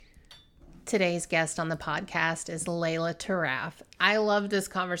Today's guest on the podcast is Laila Tarraf. I love this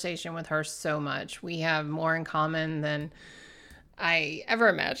conversation with her so much. We have more in common than I ever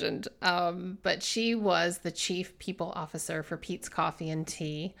imagined. But she was the chief people officer for Peet's Coffee and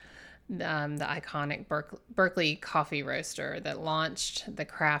Tea, the iconic Berkeley coffee roaster that launched the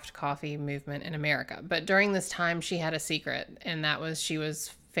craft coffee movement in America. But during this time, she had a secret, and that was she was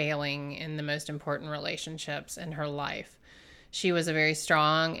failing in the most important relationships in her life. She was a very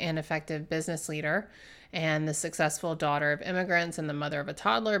strong and effective business leader and the successful daughter of immigrants and the mother of a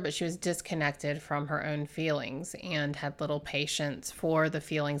toddler, but she was disconnected from her own feelings and had little patience for the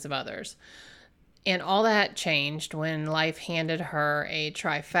feelings of others. And all that changed when life handed her a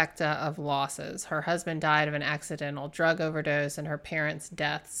trifecta of losses. Her husband died of an accidental drug overdose, and her parents'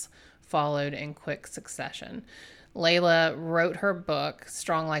 deaths followed in quick succession. Laila wrote her book,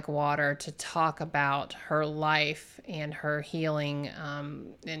 Strong Like Water, to talk about her life and her healing,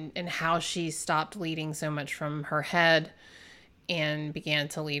 and how she stopped leading so much from her head and began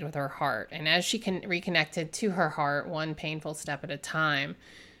to lead with her heart. And as she reconnected to her heart, one painful step at a time,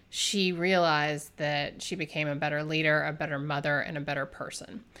 she realized that she became a better leader, a better mother, and a better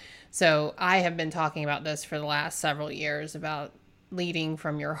person. So I have been talking about this for the last several years, about leading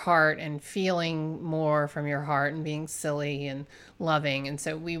from your heart and feeling more from your heart and being silly and loving. And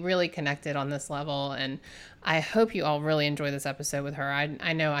so we really connected on this level. And I hope you all really enjoy this episode with her.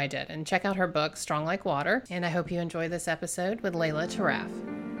 I know I did. And check out her book, Strong Like Water. And I hope you enjoy this episode with Laila Tarraf.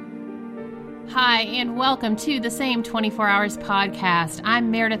 Hi, and welcome to the Same 24 Hours podcast. I'm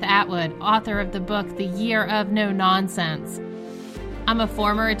Meredith Atwood, author of the book, The Year of No Nonsense. I'm a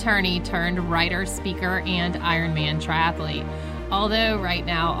former attorney turned writer, speaker, and Ironman triathlete. Although right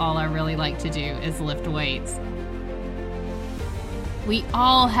now, all I really like to do is lift weights. We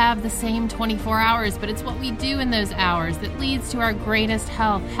all have the same 24 hours, but it's what we do in those hours that leads to our greatest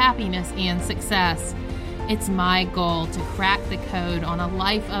health, happiness, and success. It's my goal to crack the code on a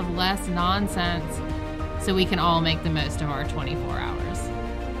life of less nonsense so we can all make the most of our 24 hours.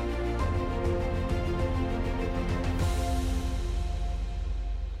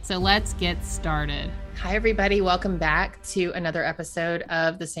 So let's get started. Hi, everybody. Welcome back to another episode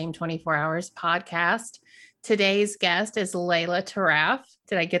of the Same 24 Hours podcast. Today's guest is Laila Tarraf.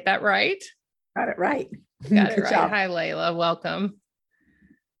 Did I get that right? Got it right. Got it right. Job. Hi, Laila. Welcome.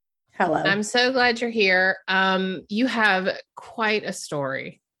 Hello. I'm so glad you're here. You have quite a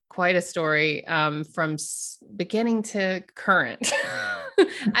story from beginning to current.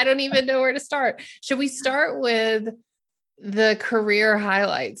 I don't even know where to start. Should we start with the career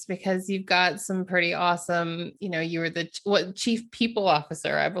highlights, because you've got some pretty awesome, you were the chief people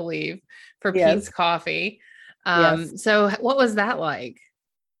officer, I believe, for Yes. Peet's Coffee. Yes. So what was that like?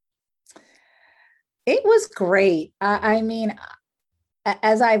 It was great. I mean,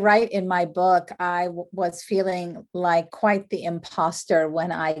 as I write in my book, I was feeling like quite the imposter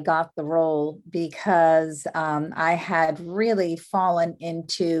when I got the role, because I had really fallen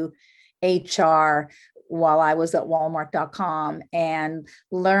into HR while I was at Walmart.com and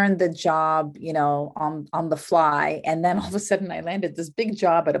learned the job, on the fly. And then all of a sudden I landed this big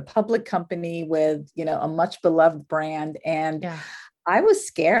job at a public company with, a much beloved brand. And yeah. I was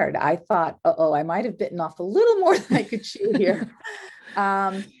scared. I thought, I might have bitten off a little more than I could chew here.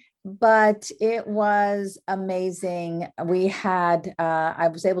 But it was amazing. I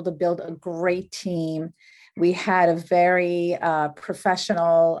was able to build a great team. We had a very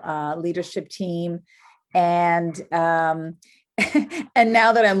professional leadership team. And and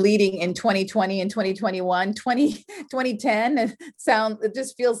now that I'm leading in 2020 and 2021, 2010, it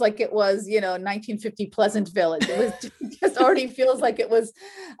just feels like it was, 1950 Pleasantville. It just already feels like it was,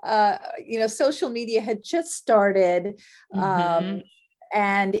 social media had just started. And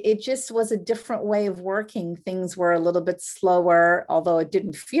it just was a different way of working. Things were a little bit slower, although it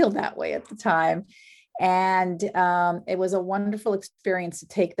didn't feel that way at the time. And it was a wonderful experience to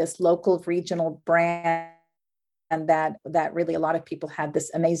take this local regional brand and that really a lot of people had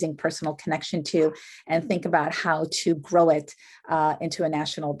this amazing personal connection to, and think about how to grow it into a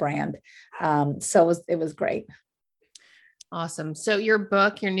national brand. So it was great. Awesome. So your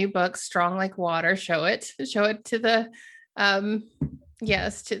new book, Strong Like Water, show it to the,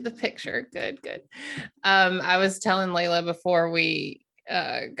 yes, to the picture. Good. I was telling Laila before we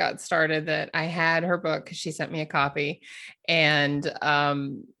got started that I had her book because she sent me a copy, and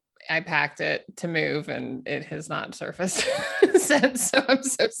I packed it to move and it has not surfaced since. So I'm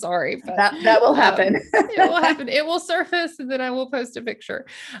so sorry, but that will happen. It will happen. It will surface and then I will post a picture.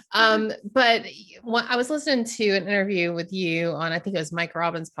 But I was listening to an interview with you on, I think it was Mike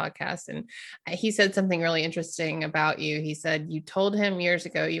Robbins' podcast. And he said something really interesting about you. He said, you told him years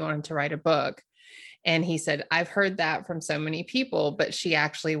ago you wanted to write a book. And he said, I've heard that from so many people, but she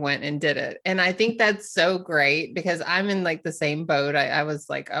actually went and did it. And I think that's so great because I'm in like the same boat. I was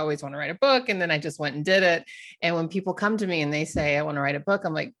like, I always want to write a book. And then I just went and did it. And when people come to me and they say, I want to write a book,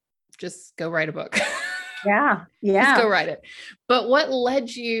 I'm like, just go write a book. Yeah. Just go write it. But what led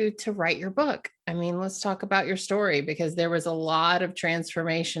you to write your book? I mean, let's talk about your story because there was a lot of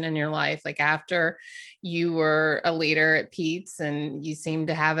transformation in your life. Like after you were a leader at Pete's and you seemed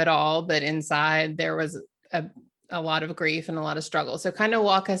to have it all, but inside there was a lot of grief and a lot of struggle. So kind of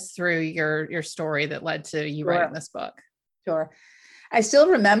walk us through your story that led to you writing this book. Sure. I still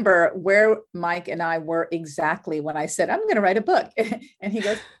remember where Mike and I were exactly when I said, I'm going to write a book. And he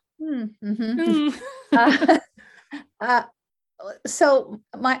goes, so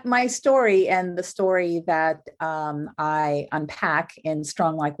my story and the story that I unpack in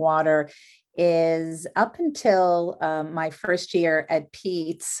Strong Like Water is up until my first year at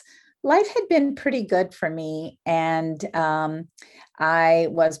Pete's, life had been pretty good for me. And I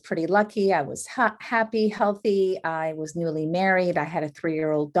was pretty lucky. I was happy, healthy. I was newly married. I had a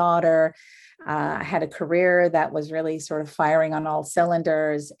 3-year-old daughter. I had a career that was really sort of firing on all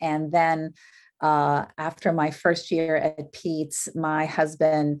cylinders. And then after my first year at Pete's, my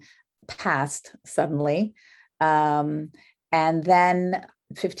husband passed suddenly. And then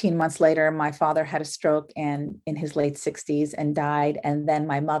 15 months later, my father had a stroke and in his late 60s and died. And then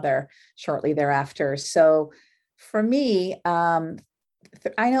my mother shortly thereafter. So for me,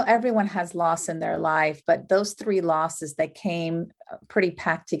 I know everyone has loss in their life, but those 3 losses that came pretty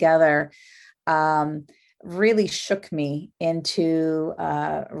packed together really shook me into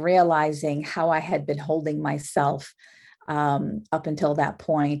realizing how I had been holding myself up until that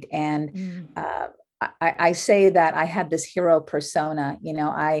point. And I say that I had this hero persona. You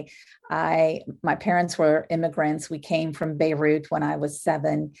know, my parents were immigrants. We came from Beirut when I was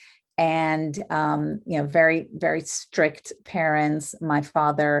 7. And, very, very strict parents. My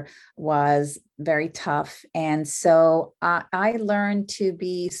father was very tough. And so I learned to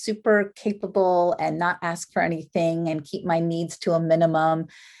be super capable and not ask for anything and keep my needs to a minimum.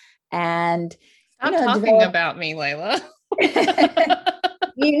 And, stop talking about me, Laila.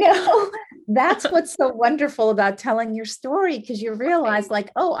 That's what's so wonderful about telling your story, because you realize like,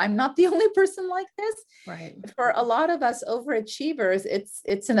 oh, I'm not the only person like this. Right. For a lot of us overachievers,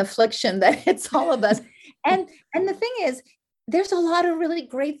 it's an affliction that hits all of us. And the thing is, there's a lot of really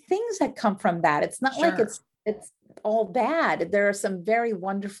great things that come from that. It's not like it's all bad. There are some very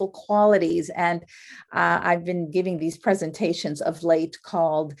wonderful qualities. And I've been giving these presentations of late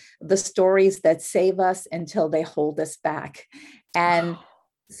called The Stories That Save Us Until They Hold Us Back. And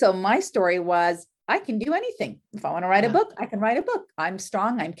so my story was, I can do anything. If I want to write a book, I can write a book. I'm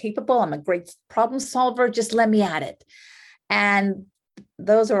strong. I'm capable. I'm a great problem solver. Just let me at it. And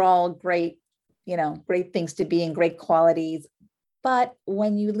those are all great, great things to be in, great qualities. But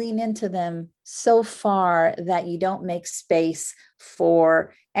when you lean into them so far that you don't make space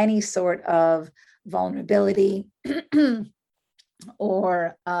for any sort of vulnerability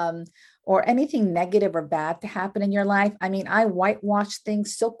or anything negative or bad to happen in your life. I mean, I whitewash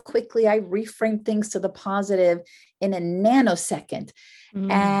things so quickly. I reframe things to the positive in a nanosecond.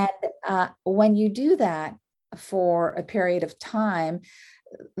 And when you do that for a period of time,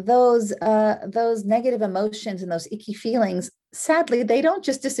 those negative emotions and those icky feelings, sadly, they don't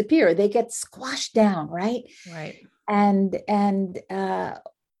just disappear. They get squashed down, right? Right. And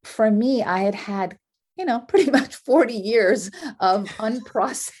for me, I had pretty much 40 years of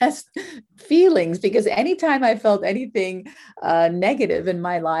unprocessed feelings, because anytime I felt anything negative in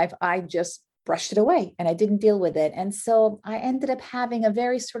my life, I just brushed it away and I didn't deal with it. And so I ended up having a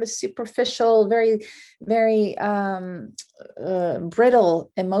very sort of superficial, very, very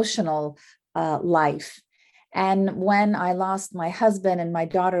brittle emotional life. And when I lost my husband and my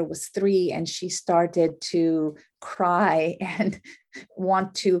daughter was 3 and she started to cry and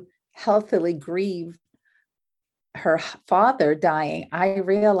want to healthily grieve her father dying, I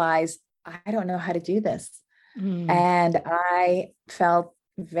realized I don't know how to do this. And I felt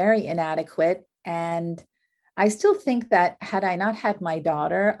very inadequate. And I still think that had I not had my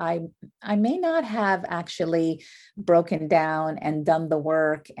daughter, I may not have actually broken down and done the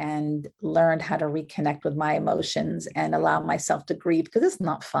work and learned how to reconnect with my emotions and allow myself to grieve, because it's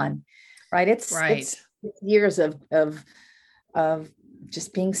not fun, right? It's years of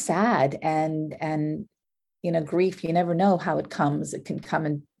just being sad and grief. You never know how it comes. It can come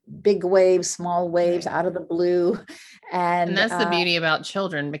in big waves, small waves, Right. out of the blue. And And that's the beauty about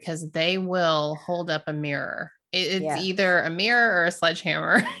children, because they will hold up a mirror. It's yeah. either a mirror or a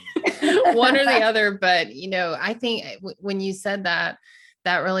sledgehammer, one or the other. But, I think when you said that,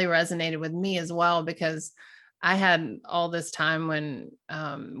 that really resonated with me as well, because I had all this time when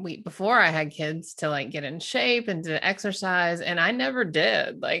before I had kids to like get in shape and to exercise. And I never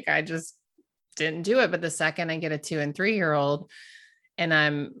did. Like, I just didn't do it. But the second I get a 2 and 3 year old, and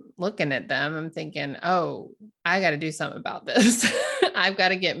I'm looking at them, I'm thinking, oh, I got to do something about this. I've got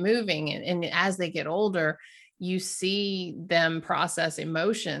to get moving. And as they get older, you see them process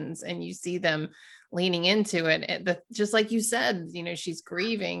emotions and you see them leaning into it. Just like you said, she's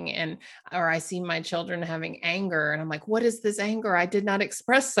grieving, or I see my children having anger and I'm like, what is this anger? I did not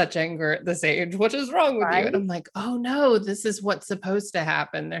express such anger at this age. What is wrong with you? And I'm like, oh no, this is what's supposed to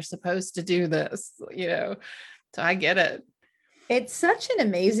happen. They're supposed to do this, so I get it. It's such an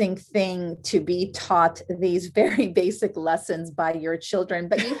amazing thing to be taught these very basic lessons by your children,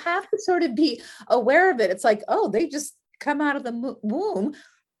 but you have to sort of be aware of it. It's like, oh, they just come out of the womb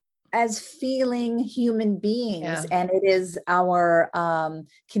as feeling human beings, Yeah. and it is our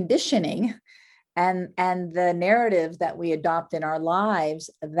conditioning and the narrative that we adopt in our lives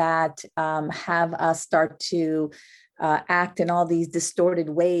that have us start to act in all these distorted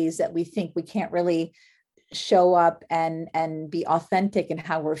ways that we think we can't really show up and be authentic in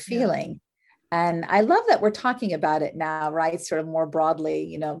how we're feeling. And I love that we're talking about it now, right? Sort of more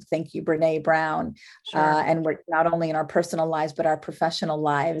broadly, thank you, Brene Brown. Sure. And we're not only in our personal lives, but our professional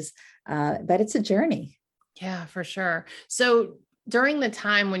lives. But it's a journey. Yeah, for sure. So during the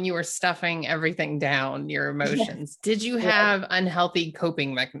time when you were stuffing everything down, your emotions, did you have unhealthy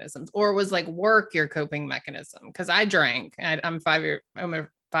coping mechanisms, or was like work your coping mechanism? Because I drank. I'm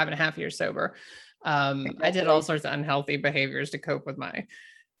 5.5 years sober. I did all sorts of unhealthy behaviors to cope with my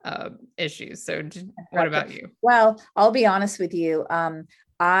issues. So what about you? Well, I'll be honest with you.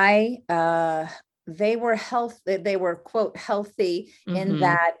 They were quote healthy in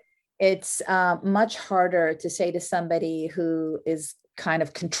that it's much harder to say to somebody who is kind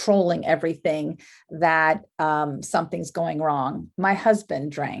of controlling everything that something's going wrong. My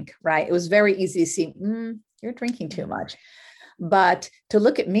husband drank, right? It was very easy to see, you're drinking too much. But to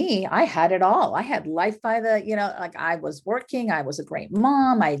look at me, I had it all. I had life by the, like I was working, I was a great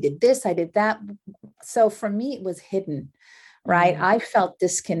mom, I did this, I did that. So for me, it was hidden, right? I felt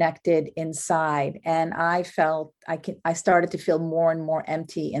disconnected inside, and I started to feel more and more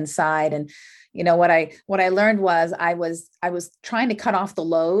empty inside. And what I learned was I was trying to cut off the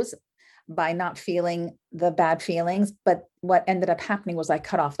lows by not feeling the bad feelings. But what ended up happening was I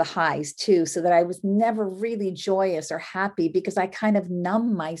cut off the highs too, so that I was never really joyous or happy, because I kind of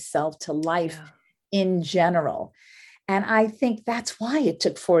numb myself to life in general. And I think that's why it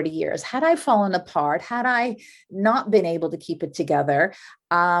took 40 years. Had I fallen apart, had I not been able to keep it together,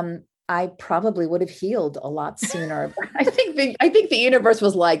 I probably would have healed a lot sooner. I think the universe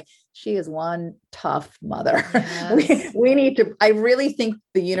was like, she is one tough mother. Yes. We need to, I really think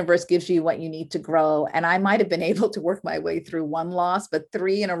the universe gives you what you need to grow. And I might have been able to work my way through one loss, but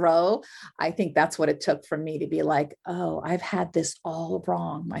 3 in a row, I think that's what it took for me to be like, oh, I've had this all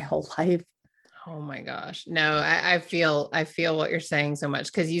wrong my whole life. Oh my gosh. No, I feel what you're saying so much,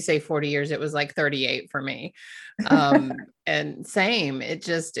 because you say 40 years, it was like 38 for me. And same, it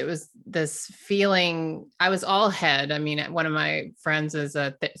was this feeling, I was all head. I mean, one of my friends is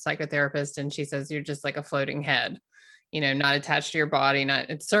a psychotherapist, and she says, you're just like a floating head, not attached to your body.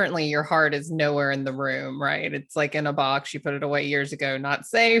 It's certainly your heart is nowhere in the room, right? It's like in a box. You put it away years ago, not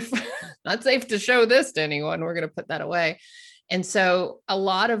safe, not safe to show this to anyone. We're going to put that away. And so a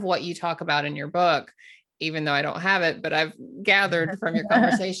lot of what you talk about in your book, even though I don't have it, but I've gathered from your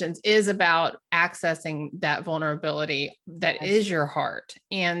conversations, is about accessing that vulnerability that is your heart,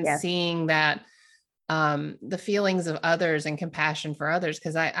 and seeing that the feelings of others and compassion for others.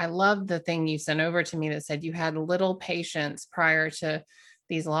 Because I love the thing you sent over to me that said you had little patience prior to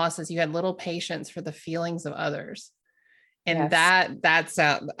these losses. You had little patience for the feelings of others. And that's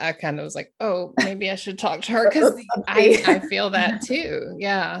I kind of was like, oh, maybe I should talk to her, because I feel that too.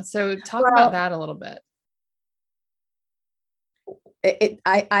 Yeah. So talk about that a little bit.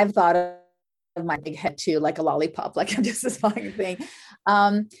 I've thought of my big head too, like a lollipop, like I'm just this fucking thing.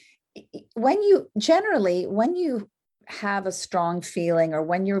 When you have a strong feeling, or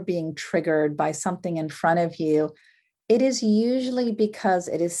when you're being triggered by something in front of you, it is usually because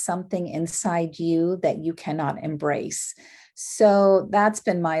it is something inside you that you cannot embrace. So that's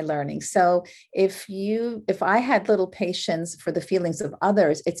been my learning. So if I had little patience for the feelings of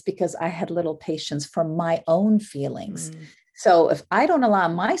others, it's because I had little patience for my own feelings. Mm. So if I don't allow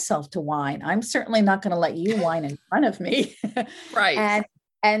myself to whine, I'm certainly not going to let you whine in front of me. Right. and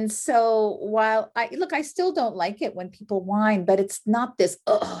and so while I still don't like it when people whine, but it's not this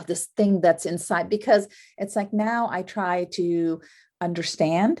thing that's inside, because it's like, now I try to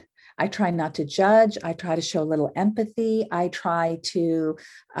understand. I try not to judge. I try to show a little empathy. I try to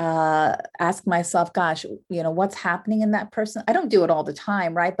ask myself, gosh, what's happening in that person? I don't do it all the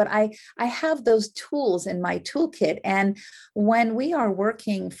time, right? But I have those tools in my toolkit. And when we are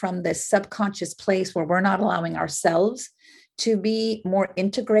working from this subconscious place where we're not allowing ourselves to be more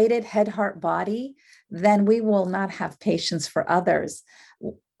integrated, head, heart, body, then we will not have patience for others.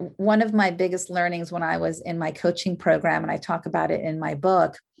 One of my biggest learnings when I was in my coaching program, and I talk about it in my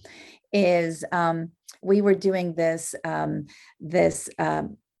book, is we were doing this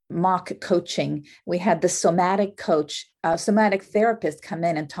mock coaching. We had the somatic coach, somatic therapist come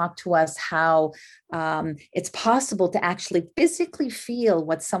in and talk to us how it's possible to actually physically feel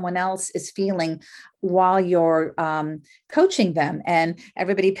what someone else is feeling while you're coaching them. And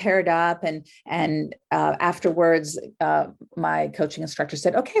everybody paired up, and afterwards, my coaching instructor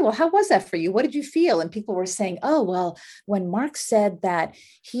said, "Okay, well, how was that for you? What did you feel?" And people were saying, "Oh, well, when Mark said that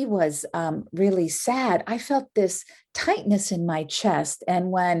he was really sad, I felt this tightness in my chest. And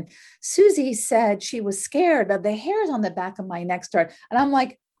when Susie said she was scared, the hairs on the back of my neck started." And I'm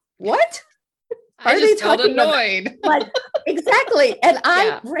like, "What I are they just felt talking about?" annoyed. Like, exactly. And I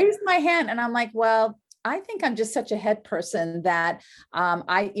Yeah. raised my hand and I'm like, well, I think I'm just such a head person that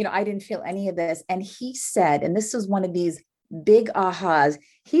I didn't feel any of this. And he said, and this was one of these big ahas,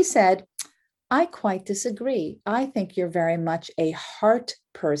 he said, "I quite disagree. I think you're very much a heart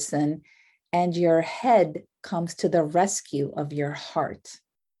person, and your head comes to the rescue of your heart."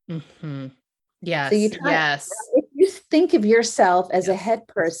 Mm-hmm. So you Yes. try, Yes. if you think of yourself as a Yes. head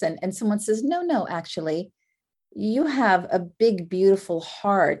person and someone says, "No, no, actually, you have a big, beautiful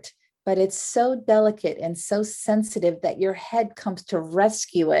heart, but it's so delicate and so sensitive that your head comes to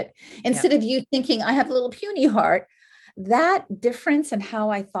rescue it." Yep. Instead of you thinking, "I have a little puny heart," that difference in how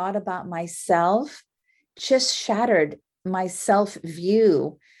I thought about myself just shattered my self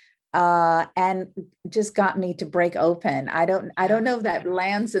view, and just got me to break open. I don't Yeah. know if that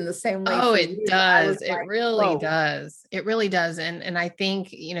lands in the same way Oh, for it you, but I was does. It like, really whoa. does. It really does. And I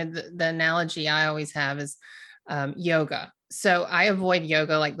think, the analogy I always have is yoga. So I avoid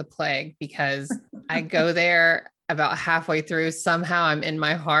yoga like the plague because I go there about halfway through. Somehow I'm in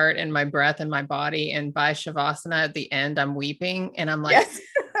my heart and my breath and my body. And by Shavasana at the end, I'm weeping. And I'm like, Yes.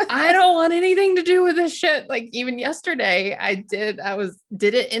 I don't want anything to do with this shit. Like even yesterday, did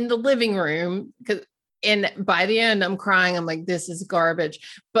it in the living room and by the end, I'm crying. I'm like, this is garbage.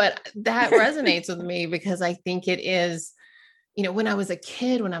 But that resonates with me because I think it is, when I was a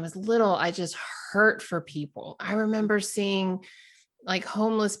kid, when I was little, I just hurt for people. I remember seeing like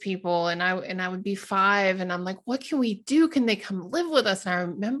homeless people and I would be 5 and I'm like, what can we do? Can they come live with us? And I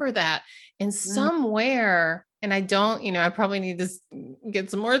remember that in Mm, somewhere, and I don't, I probably need to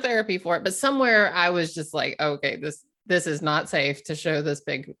get some more therapy for it, but somewhere I was just like, okay, this is not safe to show this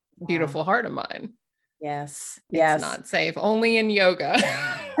big, yeah. beautiful heart of mine. Yes. It's Yes. not safe, only in yoga.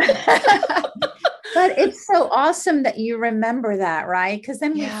 But it's so awesome that you remember that, right? Because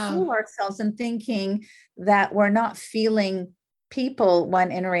then we Yeah. fool ourselves in thinking that we're not feeling people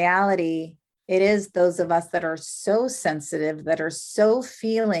when in reality, it is those of us that are so sensitive, that are so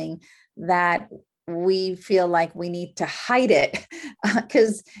feeling, that we feel like we need to hide it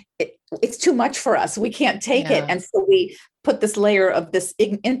because it's too much for us. We can't take it. Yeah. And so we put this layer of this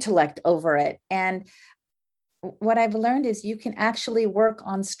intellect over it. And what I've learned is you can actually work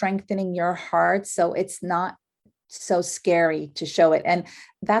on strengthening your heart so it's not so scary to show it. And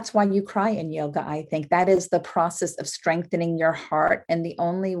that's why you cry in yoga. I think that is the process of strengthening your heart. And the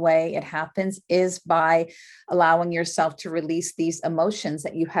only way it happens is by allowing yourself to release these emotions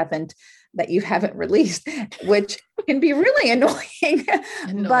that you haven't released, which can be really annoying. But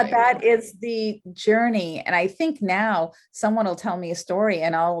Annoying. that is the journey. And I think now someone will tell me a story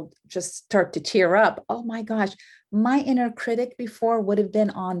and I'll just start to tear up. Oh my gosh, my inner critic before would have been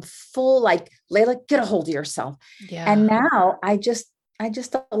on full, like, Laila, get a hold of yourself. And Yeah. now I just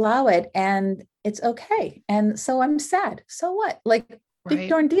allow it and it's okay. And so I'm sad. So what? Like, big Right.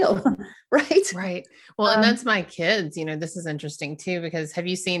 darn deal. Right. Right. Well, and Um, that's my kids. This is interesting too, because have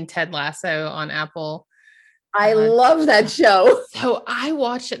you seen Ted Lasso on Apple? I Uh, love that show. so I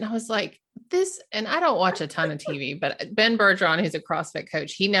watched it and I was like, and I don't watch a ton of TV, but Ben Bergeron, who's a CrossFit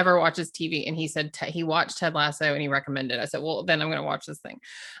coach, he never watches TV. And he said he watched Ted Lasso and he recommended it. I said, well, then I'm going to watch this thing.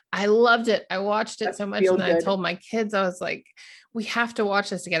 I loved it. I watched it so much. And I told my kids, I was like, we have to watch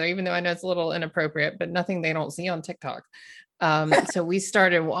this together, even though I know it's a little inappropriate, but nothing they don't see on TikTok. So we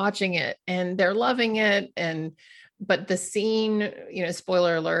started watching it and they're loving it. But the scene,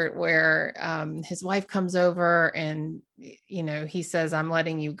 spoiler alert, where his wife comes over and, he says, I'm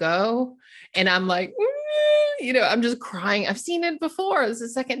letting you go. And I'm like, I'm just crying. I've seen it before. This is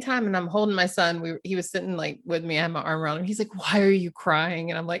the second time. And I'm holding my son. He was sitting like with me. I had my arm around him. He's like, why are you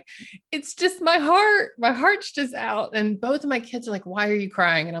crying? And I'm like, it's just my heart. My heart's just out. And both of my kids are like, why are you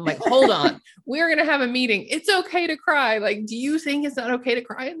crying? And I'm like, hold on. We're going to have a meeting. It's okay to cry. Like, do you think it's not okay to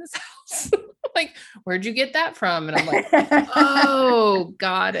cry in this house? Like, where'd you get that from? And I'm like, oh,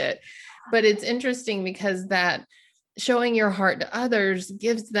 got it. But it's interesting because that showing your heart to others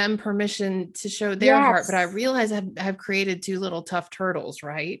gives them permission to show their heart. But I realize I've created two little tough turtles,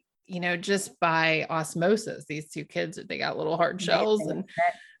 right? Just by osmosis, these two kids, they got little hard shells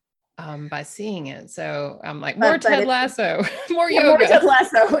and by seeing it. So I'm like, more Ted Lasso, more yoga. More Ted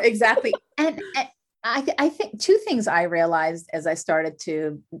Lasso, exactly. And I think two things I realized as I started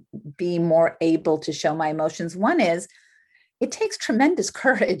to be more able to show my emotions. One is it takes tremendous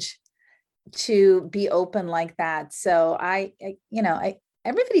courage to be open like that. So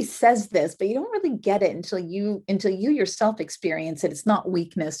everybody says this, but you don't really get it until you yourself experience it. It's not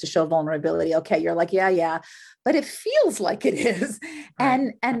weakness to show vulnerability. Okay. You're like, yeah, but it feels like it is.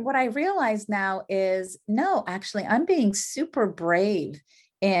 Right. And what I realize now is, no, actually I'm being super brave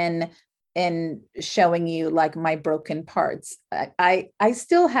in showing you like my broken parts. I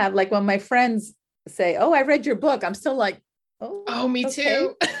still have, like, when my friends say, oh, I read your book, I'm still like, oh, me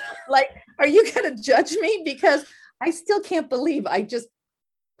too. Like, are you going to judge me? Because I still can't believe I just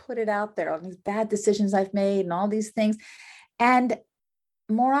put it out there, all these bad decisions I've made and all these things. And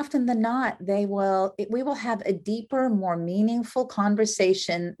more often than not, we will have a deeper, more meaningful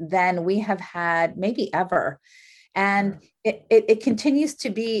conversation than we have had maybe ever. And it continues to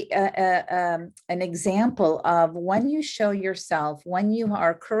be an example of when you show yourself, when you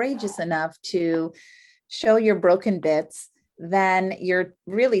are courageous enough to show your broken bits, then you're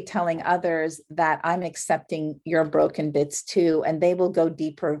really telling others that I'm accepting your broken bits too, and they will go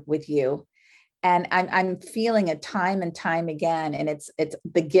deeper with you. And I'm feeling it time and time again. And it's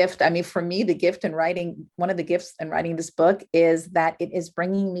the gift. I mean, for me, the gift in writing, one of the gifts in writing this book is that it is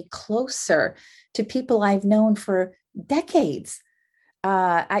bringing me closer to people I've known for decades.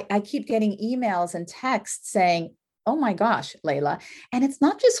 I keep getting emails and texts saying, oh my gosh, Laila. And it's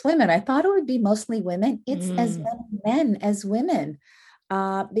not just women. I thought it would be mostly women. It's as many men as women.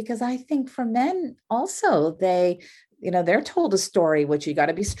 Because I think for men also, they're told a story, which you got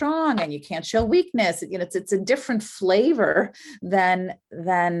to be strong and you can't show weakness. It's a different flavor than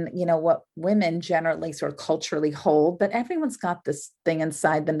what women generally sort of culturally hold, but everyone's got this thing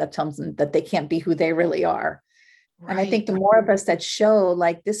inside them that tells them that they can't be who they really are. Right. And I think the more of us that show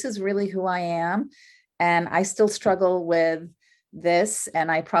like, this is really who I am, and I still struggle with this,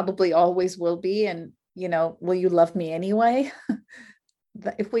 and I probably always will be. And, will you love me anyway?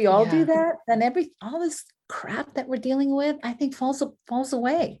 If we all do that, then all this crap that we're dealing with, I think falls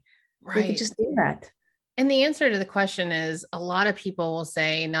away. Right. We could just do that. And the answer to the question is, a lot of people will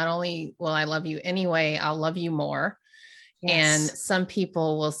say, not only will I love you anyway, I'll love you more. Yes. And some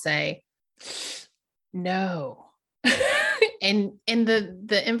people will say, no. and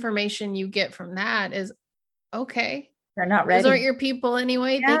the information you get from that is, okay, they're not ready. Those aren't your people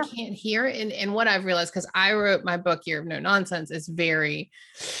anyway. Yeah. They can't hear it. And what I've realized, because I wrote my book, Year of No Nonsense, is very,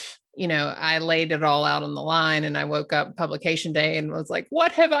 I laid it all out on the line, and I woke up publication day and was like,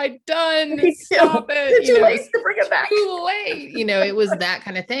 what have I done? Stop it. It's too late to bring it back. Too late. It was that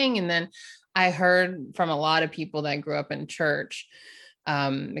kind of thing. And then I heard from a lot of people that grew up in church,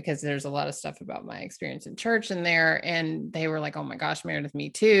 because there's a lot of stuff about my experience in church in there, and they were like, oh my gosh, Meredith, me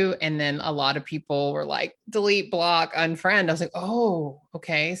too. And then a lot of people were like, delete, block, unfriend. I was like, oh,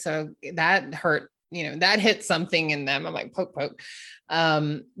 okay. So that hurt, that hit something in them. I'm like, poke.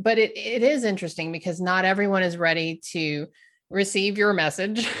 But it is interesting because not everyone is ready to receive your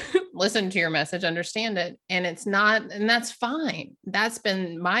message, listen to your message, understand it. And it's not, and that's fine. That's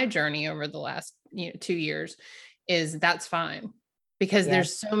been my journey over the last 2 years, is that's fine. Because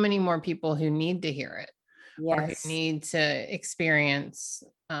there's so many more people who need to hear it, or who need to experience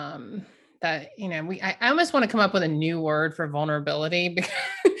that. I almost want to come up with a new word for vulnerability, because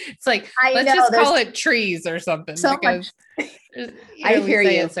it's like, let's just call it trees or something. So because I hear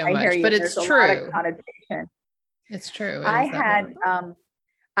you so much, but it's true. connotation. It's true. I had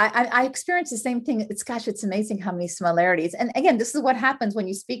I experienced the same thing. It's amazing how many similarities. And again, this is what happens when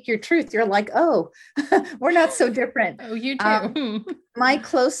you speak your truth. You're like, oh, we're not so different. Oh, you too. My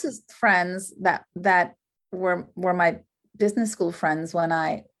closest friends that were my business school friends when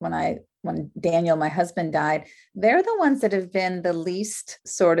Daniel, my husband, died, they're the ones that have been the least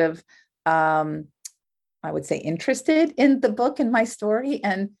sort of I would say interested in the book and my story.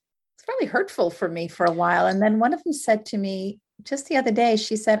 And it's really hurtful for me for a while. And then one of them said to me just the other day,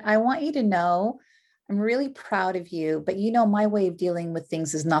 she said, I want you to know I'm really proud of you, but my way of dealing with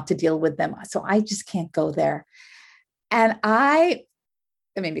things is not to deal with them. So I just can't go there. And it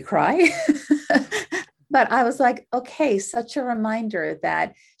made me cry. But I was like, okay, such a reminder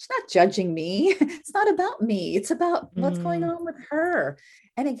that she's not judging me. It's not about me. It's about what's going on with her.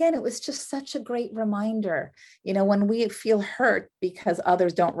 And again, it was just such a great reminder, when we feel hurt because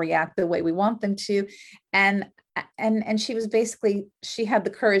others don't react the way we want them to. And she had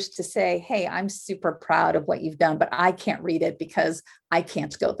the courage to say, hey, I'm super proud of what you've done, but I can't read it because I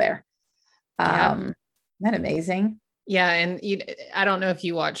can't go there. Yeah. Isn't that amazing? Yeah. And I don't know if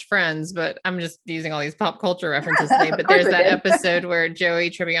you watch Friends, but I'm just using all these pop culture references today. But there's that episode where Joey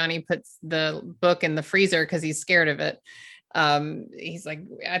Tribbiani puts the book in the freezer because he's scared of it. He's like,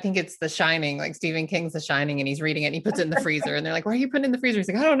 I think it's The Shining, like Stephen King's The Shining, and he's reading it and he puts it in the freezer. And they're like, why are you putting it in the freezer? He's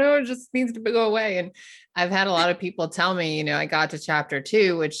like, I don't know. It just needs to go away. And I've had a lot of people tell me, I got to chapter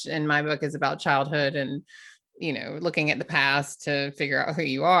 2, which in my book is about childhood and looking at the past to figure out who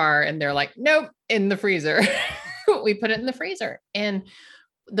you are. And they're like, nope, in the freezer. We put it in the freezer. And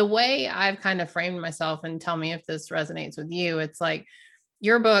the way I've kind of framed myself, and tell me if this resonates with you, it's like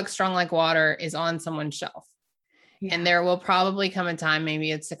your book, Strong Like Water, is on someone's shelf. Yeah. And there will probably come a time,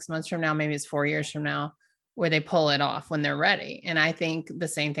 maybe it's 6 months from now, maybe it's 4 years from now, where they pull it off when they're ready. And I think the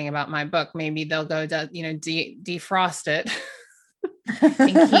same thing about my book. Maybe they'll go to, defrost it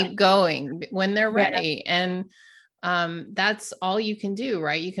and keep going when they're ready. Yeah. And that's all you can do,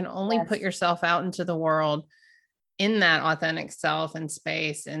 right? You can only put yourself out into the world in that authentic self and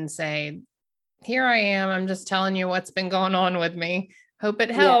space and say, here I am. I'm just telling you what's been going on with me. Hope it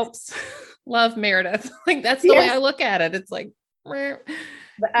helps. Yes. Love, Meredith. Like, that's the way I look at it. It's like,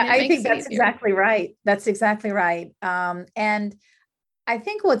 I think that's exactly right. That's exactly right. And I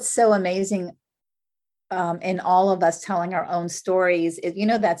think what's so amazing in all of us telling our own stories is,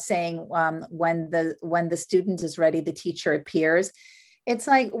 that saying, when the student is ready, the teacher appears. It's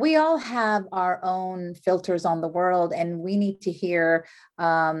like we all have our own filters on the world, and we need to hear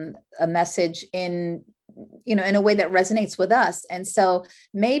a message in a way that resonates with us. And so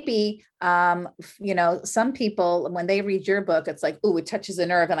maybe, some people, when they read your book, it's like, oh, it touches a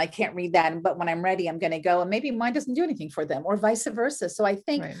nerve and I can't read that. But when I'm ready, I'm going to go. And maybe mine doesn't do anything for them, or vice versa. So I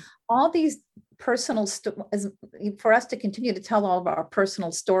think all these personal for us to continue to tell all of our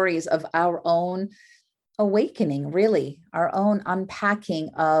personal stories of our own awakening, really, our own unpacking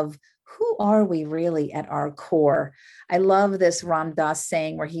of who are we really at our core. I love this Ram Dass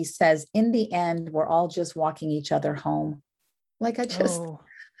saying where he says, in the end, we're all just walking each other home. Like, I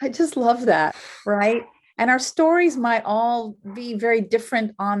just love that. Right. And our stories might all be very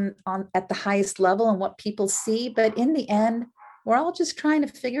different on at the highest level and what people see. But in the end, we're all just trying to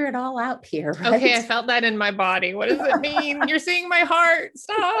figure it all out here. Right? Okay. I felt that in my body. What does it mean? You're seeing my heart.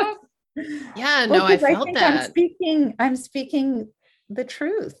 Stop. Yeah, no, I felt that. I'm speaking the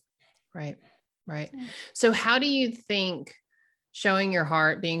truth. Right. So how do you think showing your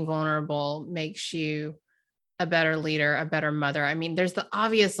heart, being vulnerable makes you a better leader, a better mother? I mean, there's the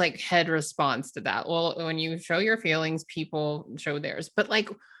obvious head response to that. Well, when you show your feelings, people show theirs, but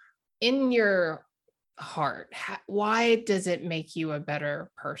in your heart, why does it make you a better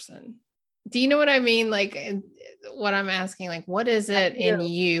person? Do you know what I mean? What I'm asking, what is it in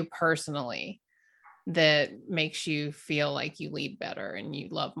you personally that makes you feel like you lead better and you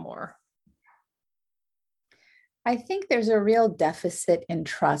love more? I think there's a real deficit in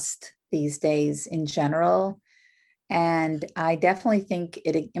trust these days in general. And I definitely think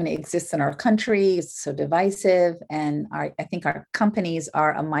it exists in our country. It's so divisive. And I think our companies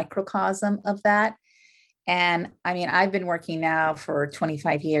are a microcosm of that. And I mean, I've been working now for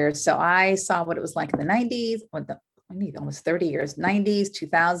 25 years. So I saw what it was like in the 90s, maybe almost 30 years, 90s,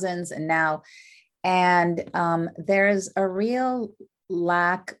 2000s, and now. And there's a real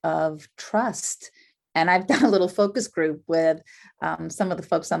lack of trust. And I've done a little focus group with some of the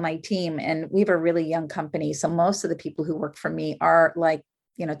folks on my team, and we have a really young company. So most of the people who work for me are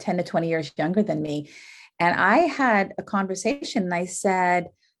 10 to 20 years younger than me. And I had a conversation and I said,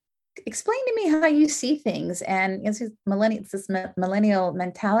 explain to me how you see things. And it's this millennial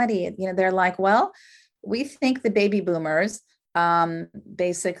mentality. They're like, well, we think the baby boomers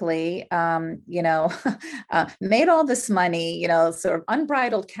basically, made all this money, sort of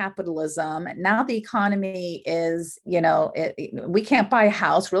unbridled capitalism. Now the economy is, we can't buy a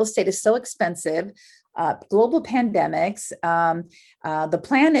house. Real estate is so expensive. Global pandemics, the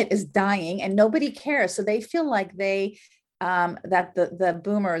planet is dying and nobody cares. So they feel like that the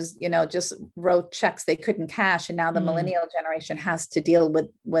boomers, just wrote checks they couldn't cash. And now the millennial generation has to deal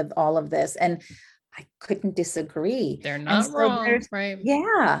with all of this. And I couldn't disagree. They're And not so wrong, right?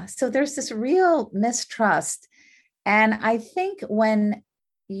 yeah. So there's this real mistrust. And I think when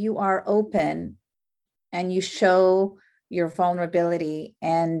you are open and you show your vulnerability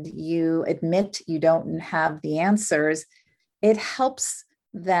and you admit you don't have the answers, it helps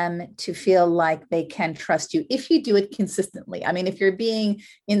them to feel like they can trust you if you do it consistently. I mean, if you're being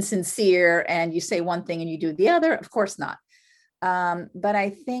insincere and you say one thing and you do the other, of course not. But I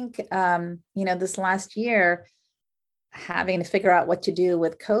think, this last year, having to figure out what to do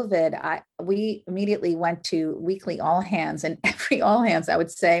with COVID, we immediately went to weekly all hands, and every all hands, I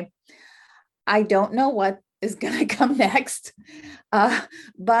would say, I don't know what is going to come next.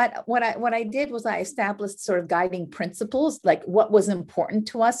 But what I did was I established sort of guiding principles, like what was important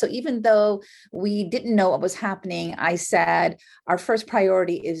to us. So even though we didn't know what was happening, I said our first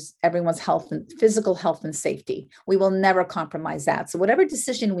priority is everyone's health and physical health and safety. We will never compromise that. So whatever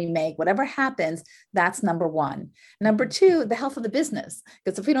decision we make, whatever happens, that's number one. Number two, the health of the business,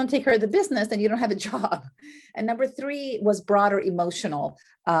 because if we don't take care of the business, then you don't have a job. And number three was broader emotional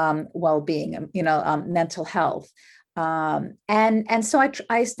well-being, mental health. And so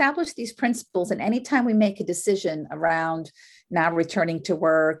I established these principles, and anytime we make a decision around now returning to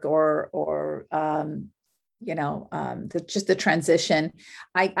work or just the transition,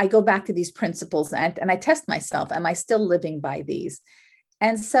 I go back to these principles and I test myself. Am I still living by these?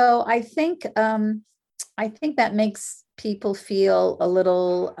 And so I think that makes people feel a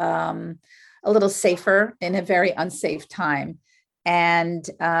little safer in a very unsafe time. And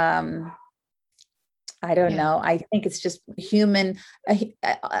I don't know. I think it's just human.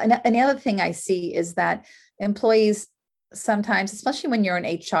 And the other thing I see is that employees sometimes, especially when you're in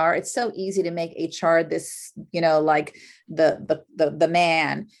HR, it's so easy to make HR this, like the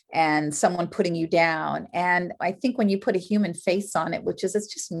man and someone putting you down. And I think when you put a human face on it, which is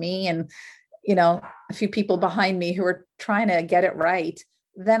it's just me and a few people behind me who are trying to get it right,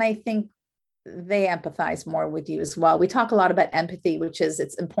 then I think they empathize more with you as well. We talk a lot about empathy, which is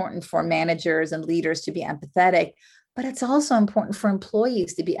it's important for managers and leaders to be empathetic, but it's also important for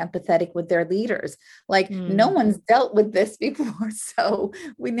employees to be empathetic with their leaders. Like no one's dealt with this before. So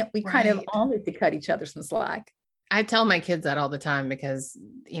we kind of all need to cut each other some slack. I tell my kids that all the time because,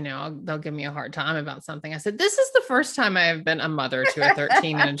 they'll give me a hard time about something. I said, this is the first time I have been a mother to a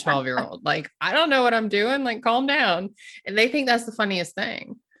 13 and a 12-year-old. Like, I don't know what I'm doing. Like, calm down. And they think that's the funniest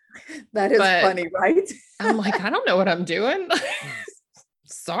thing. That is funny, right? I'm like, I don't know what I'm doing.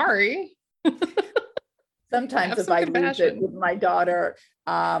 Sorry. Sometimes if I lose it with my daughter,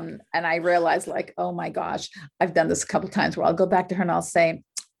 and I realize like, oh my gosh, I've done this a couple of times where I'll go back to her and I'll say,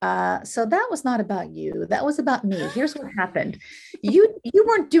 so that was not about you. That was about me. Here's what happened. You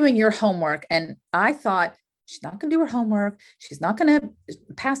weren't doing your homework. And I thought, she's not going to do her homework. She's not going to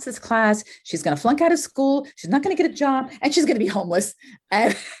pass this class. She's going to flunk out of school. She's not going to get a job and she's going to be homeless.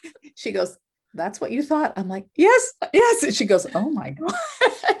 And she goes, that's what you thought? I'm like, yes. And she goes, oh my God.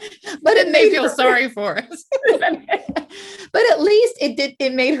 But it made feel sorry for us. But at least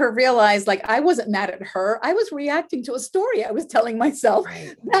it made her realize like, I wasn't mad at her. I was reacting to a story I was telling myself.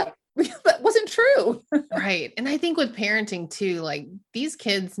 Right. That wasn't true. Right. And I think with parenting too, like these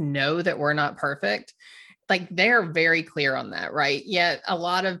kids know that we're not perfect. Like they're very clear on that, right? Yet a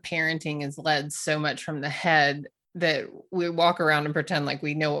lot of parenting is led so much from the head that we walk around and pretend like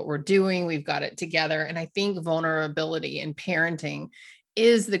we know what we're doing. We've got it together. And I think vulnerability in parenting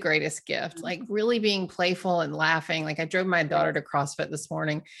is the greatest gift, like really being playful and laughing. Like I drove my daughter to CrossFit this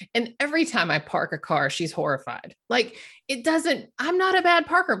morning, and every time I park a car, she's horrified. Like I'm not a bad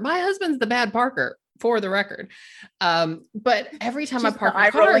parker. My husband's the bad parker, for the record. But every time I park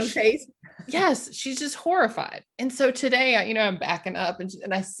a car, yes, she's just horrified. And so today, I'm backing up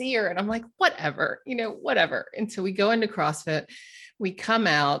and I see her and I'm like, whatever. And so we go into CrossFit, we come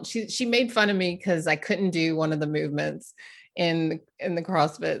out, she made fun of me because I couldn't do one of the movements in the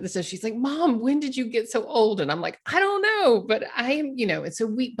CrossFit. So she's like, Mom, when did you get so old? And I'm like, I don't know, but I am, and so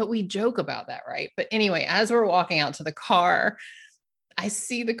we joke about that. Right. But anyway, as we're walking out to the car, I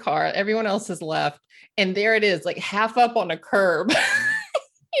see the car, everyone else has left. And there it is, like half up on a curb,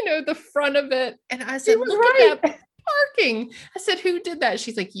 the front of it. And I said, look at that parking. I said, who did that?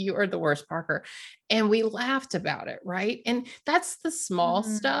 She's like, you are the worst parker. And we laughed about it. Right. And that's the small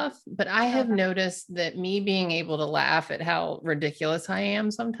stuff. But I have noticed that me being able to laugh at how ridiculous I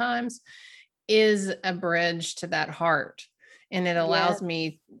am sometimes is a bridge to that heart. And it allows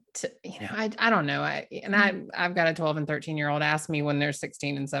me to, I don't know. I've got a 12 and 13-year-old ask me when they're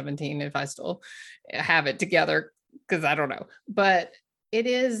 16 and 17 if I still have it together, because I don't know. But it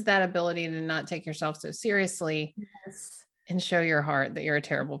is that ability to not take yourself so seriously and show your heart that you're a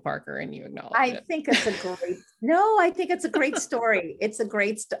terrible parker and you acknowledge it. I think it's a great story. It's a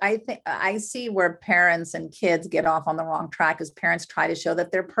great, I think I see where parents and kids get off on the wrong track as parents try to show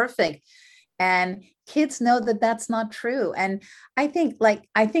that they're perfect. And kids know that that's not true. And I think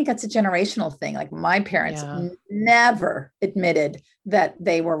that's a generational thing. Like my parents never admitted that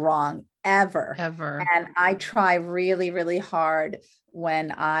they were wrong ever. And I try really, really hard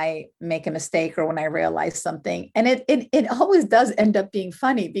when I make a mistake or when I realize something. And it always does end up being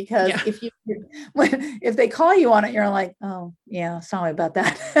funny, because if they call you on it, you're like, oh yeah, sorry about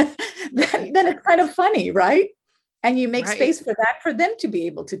that. then it's kind of funny, right? And you make space for that, for them to be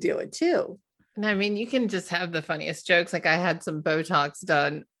able to do it too. And I mean, you can just have the funniest jokes. Like I had some Botox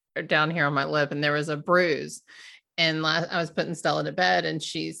done down here on my lip and there was a bruise. And I was putting Stella to bed and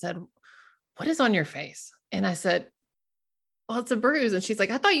she said, what is on your face? And I said, well, it's a bruise. And she's like,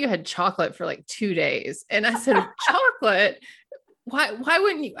 I thought you had chocolate for like 2 days. And I said, chocolate? Why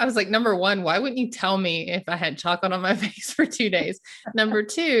wouldn't you? I was like, number one, why wouldn't you tell me if I had chocolate on my face for 2 days? Number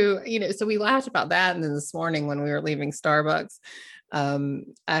two, so we laughed about that. And then this morning when we were leaving Starbucks, I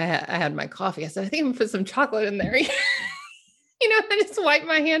had my coffee. I said, I think I'm gonna put some chocolate in there. I just wiped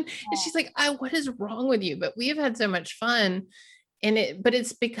my hand and she's like, what is wrong with you? But we have had so much fun but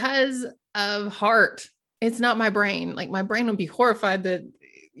it's because of heart. It's not my brain. Like my brain would be horrified that,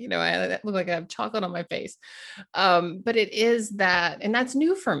 I look like I have chocolate on my face. But it is that, and that's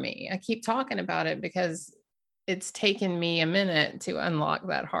new for me. I keep talking about it because it's taken me a minute to unlock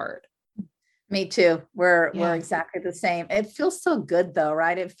that heart. Me too. We're exactly the same. It feels so good though,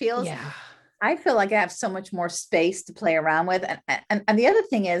 right? It feels, I feel like I have so much more space to play around with. And the other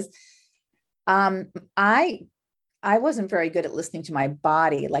thing is, I wasn't very good at listening to my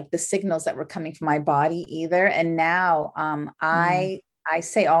body, like the signals that were coming from my body either. And now, I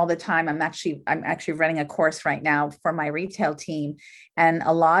say all the time, I'm actually running a course right now for my retail team. And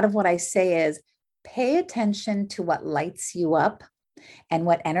a lot of what I say is pay attention to what lights you up and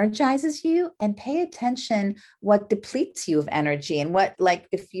what energizes you, and pay attention what depletes you of energy, and what, like,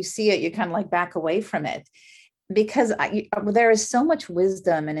 if you see it, you kind of like back away from it, because there is so much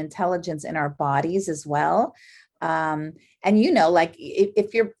wisdom and intelligence in our bodies as well. And like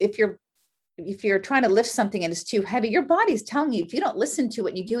if you're trying to lift something and it's too heavy, your body's telling you, if you don't listen to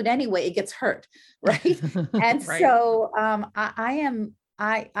it, you do it anyway, it gets hurt. Right. And so I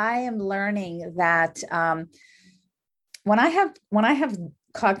am learning that, when I have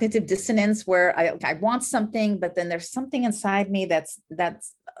cognitive dissonance where I want something, but then there's something inside me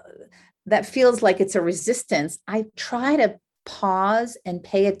that feels like it's a resistance, I try to pause and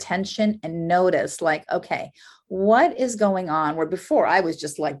pay attention and notice, like, okay, what is going on? Where before I was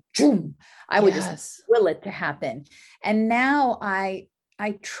just like, boom, I would just will it to happen. And now I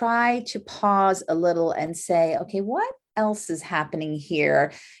try to pause a little and say, okay, what else is happening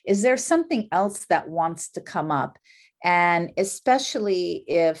here? Is there something else that wants to come up? And especially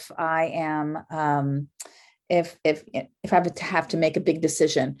if I am, if I have to make a big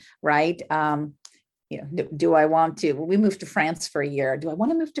decision, right? Do I want to, we moved to France for a year. Do I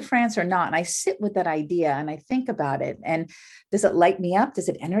want to move to France or not? And I sit with that idea and I think about it. And does it light me up? Does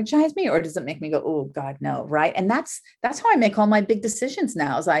it energize me? Or does it make me go, oh God, no. Right. And that's how I make all my big decisions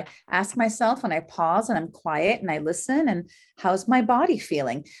now, is I ask myself and I pause and I'm quiet and I listen, and how's my body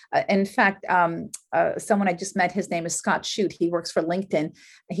feeling? In fact, someone I just met, his name is Scott Shute. He works for LinkedIn.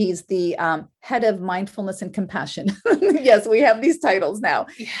 He's the head of mindfulness and compassion. Yes, we have these titles now.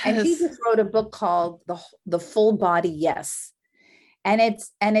 Yes. And he just wrote a book called the Full Body Yes. And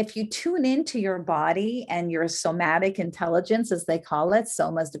if you tune into your body and your somatic intelligence, as they call it,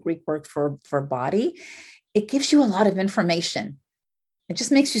 soma is the Greek word for body, it gives you a lot of information. It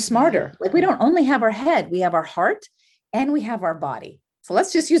just makes you smarter. Like, we don't only have our head, we have our heart and we have our body. So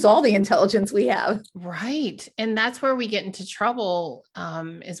let's just use all the intelligence we have. Right. And that's where we get into trouble,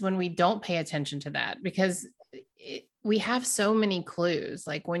 is when we don't pay attention to that, because we have so many clues.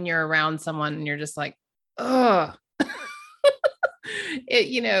 Like when you're around someone and you're just like, oh,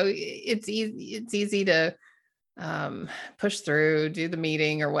 it's easy to push through, do the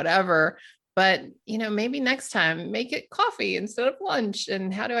meeting or whatever. but maybe next time make it coffee instead of lunch.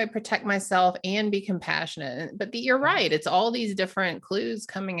 And how do I protect myself and be compassionate? But you're right. It's all these different clues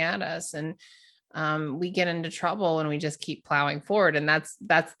coming at us, and we get into trouble and we just keep plowing forward. And that's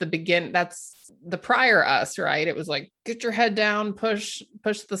that's the prior us, right? It was like, get your head down, push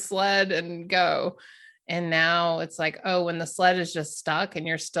the sled and go. And now it's like, oh, when the sled is just stuck and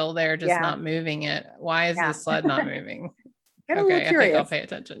you're still there, just Yeah. not moving it. Why is the Yeah. sled not moving? Get a little Okay. I think I'll curious. pay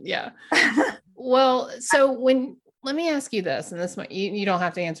attention. Yeah. Well, so let me ask you this, and this might, you don't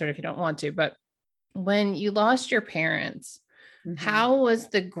have to answer it if you don't want to, but when you lost your parents, Mhm. how was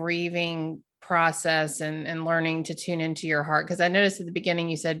the grieving process and learning to tune into your heart? Because I noticed at the beginning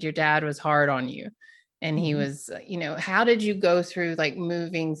you said your dad was hard on you, and he Mhm. was, how did you go through like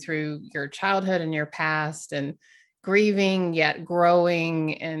moving through your childhood and your past and grieving yet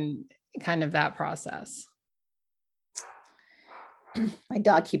growing and kind of that process? My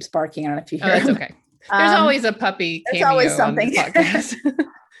dog keeps barking. I don't know if you Oh, hear that's him. okay. There's always a puppy There's always cameo on this something. podcast.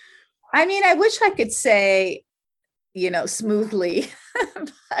 I mean, I wish I could say, smoothly,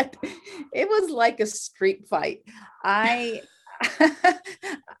 but it was like a street fight. I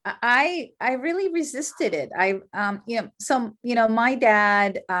I really resisted it. My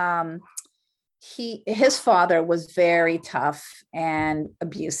dad, his father was very tough and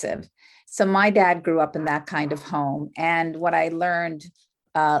abusive. So my dad grew up in that kind of home. And what I learned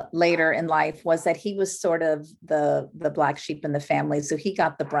later in life was that he was sort of the black sheep in the family. So he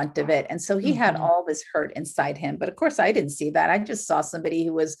got the brunt of it. And so he had Mhm. all this hurt inside him. But of course, I didn't see that. I just saw somebody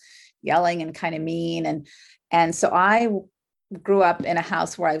who was yelling and kind of mean. And so I grew up in a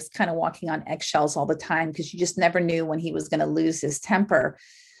house where I was kind of walking on eggshells all the time because you just never knew when he was going to lose his temper.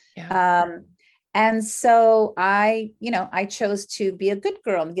 Yeah. Um, and so I chose to be a good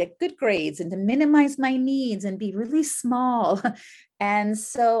girl and get good grades and to minimize my needs and be really small. And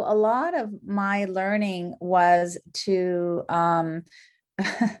so a lot of my learning was to,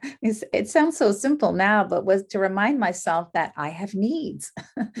 it sounds so simple now, but was to remind myself that I have needs.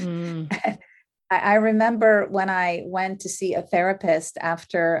 Mm. I remember when I went to see a therapist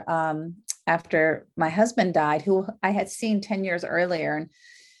after my husband died, who I had seen 10 years earlier. And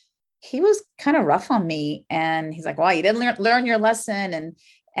he was kind of rough on me, and he's like, well, you didn't learn your lesson.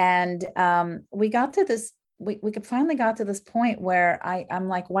 And we got to this, we could finally got to this point where I'm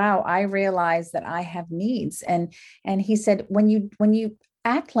like, wow, I realized that I have needs. And he said, when you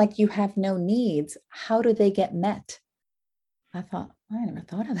act like you have no needs, how do they get met? I thought, I never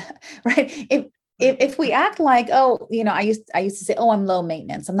thought of that. Right. If we act like, oh, I used to say, oh, I'm low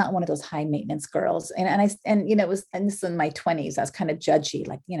maintenance. I'm not one of those high maintenance girls. And it was, and this is in my 20s, I was kind of judgy,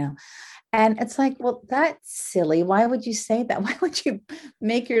 like, and it's like, well, that's silly. Why would you say that? Why would you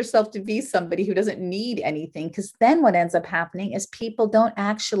make yourself to be somebody who doesn't need anything? Because then what ends up happening is people don't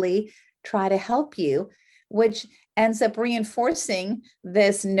actually try to help you, which ends up reinforcing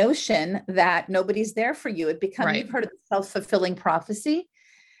this notion that nobody's there for you. It becomes, Right. you've heard of the self-fulfilling prophecy.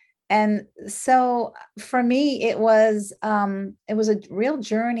 And so for me, it was a real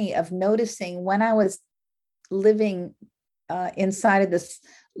journey of noticing when I was living inside of this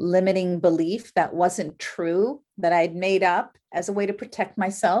limiting belief that wasn't true, that I'd made up as a way to protect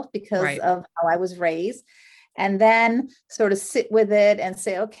myself because Right. of how I was raised. And then sort of sit with it and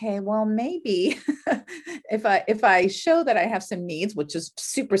say, okay, well, maybe if I show that I have some needs, which is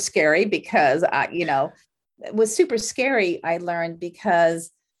super scary because it was super scary, I learned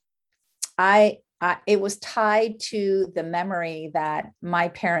because it was tied to the memory that my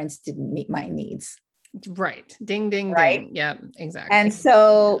parents didn't meet my needs. Right. Ding, ding, Right. ding. Yep, And exactly. Yeah.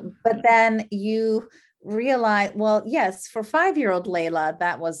 so, but then you realize, well, yes, for 5-year-old Layla,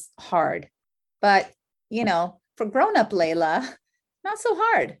 that was hard. But, for grown up Layla, not so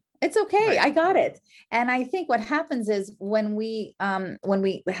hard. It's okay. Right. I got it. And I think what happens is when we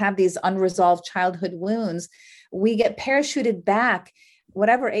have these unresolved childhood wounds, we get parachuted back,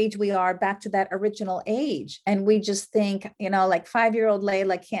 whatever age we are, back to that original age. And we just think, like 5-year-old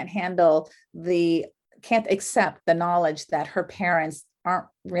Layla can't accept the knowledge that her parents aren't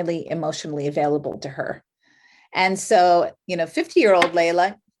really emotionally available to her. And so, 50-year-old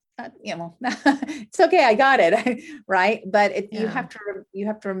Layla, it's okay, I got it, right? But you Yeah. have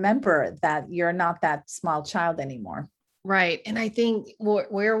to remember that you're not that small child anymore. Right. And I think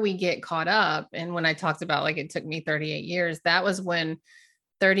where we get caught up, and when I talked about like it took me 38 years, that was when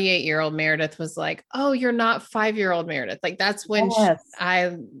 38-year-old Meredith was like, oh, you're not 5-year-old Meredith. Like that's when Yes,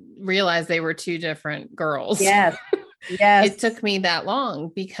 I realized they were two different girls. yes, It yes. took me that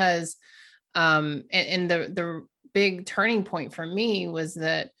long because and the big turning point for me was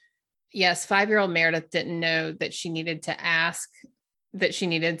that yes, 5-year-old Meredith didn't know that she needed to ask that she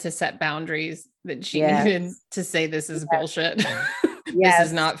needed to set boundaries, that she needed Yes. to say, this is bullshit. This is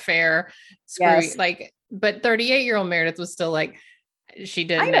Yes. not fair. Screw you. Yes. Like, but 38-year-old Meredith was still like, she I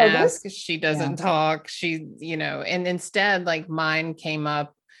didn't know ask, this. she Yeah. doesn't talk, she, and instead, like, mine came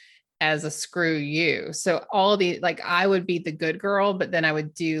up as a screw you. So all the, like, I would be the good girl, but then I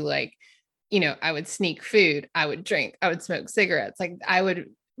would do like, I would sneak food, I would drink, I would smoke cigarettes. Like, I would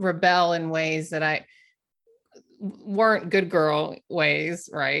rebel in ways that I weren't good girl ways,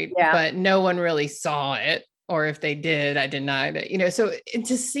 right? Yeah. But no one really saw it. Or if they did, I denied it, so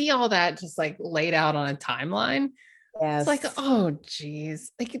to see all that just like laid out on a timeline, it's like, Yes. oh,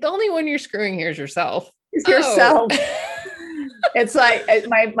 geez. Like, the only one you're screwing here is yourself. It's Oh, yourself. It's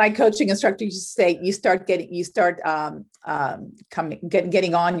like my coaching instructor used to say,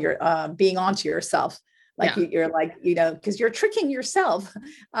 getting on your being onto yourself. Like yeah. you're like, because you're tricking yourself.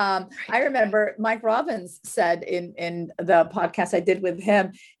 I Right. remember Mike Robbins said in the podcast I did with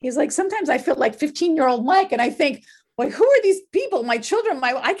him, he's like, sometimes I feel like 15-year-old Mike, and I think, like, who are these people? My children,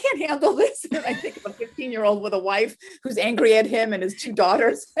 I can't handle this. And I think of a 15-year-old with a wife who's angry at him and his two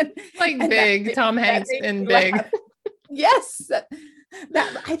daughters. Like And that, Big, Tom that Hanks made in me Big. laugh. Yes. That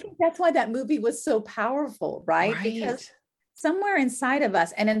I think that's why that movie was so powerful, right? Right. Because somewhere inside of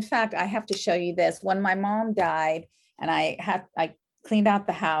us, and in fact, I have to show you this. When my mom died and I cleaned out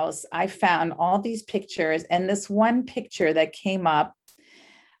the house, I found all these pictures, and this one picture that came up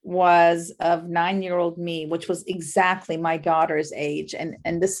was of 9-year-old me, which was exactly my daughter's age.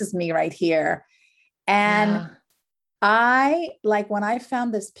 And this is me right here. And Yeah. I, like, when I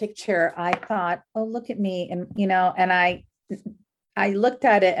found this picture, I thought, oh, look at me. And, and I looked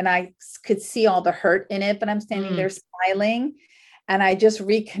at it and I could see all the hurt in it, but I'm standing there smiling. And I just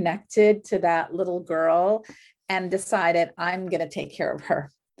reconnected to that little girl and decided I'm going to take care of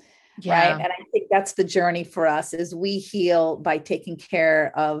her. Right. Yeah. And I think that's the journey for us, is we heal by taking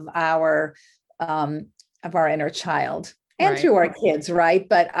care of our inner child and Right. through our kids. Right.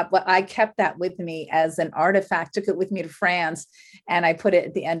 But I kept that with me as an artifact, took it with me to France, and I put it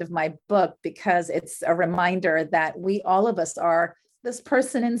at the end of my book, because it's a reminder that all of us are this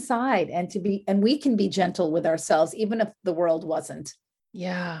person inside, and we can be gentle with ourselves, even if the world wasn't.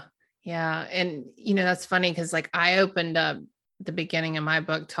 Yeah. Yeah. And, that's funny because, like, I opened up the beginning of my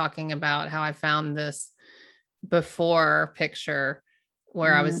book talking about how I found this before picture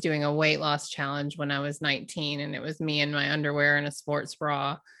where I was Mm. doing a weight loss challenge when I was 19, and it was me in my underwear and a sports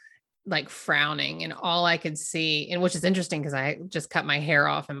bra, like, frowning, and all I could see, and which is interesting because I just cut my hair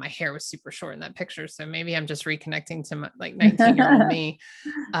off and my hair was super short in that picture. So maybe I'm just reconnecting to my, like, 19-year-old me.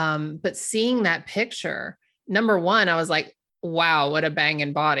 But seeing that picture, number one, I was like, wow, what a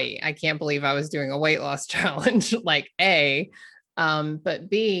banging body. I can't believe I was doing a weight loss challenge. Like, A, but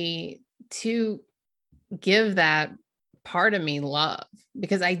B, to give that part of me love,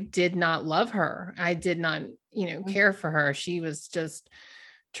 because I did not love her. I did not, care for her. She was just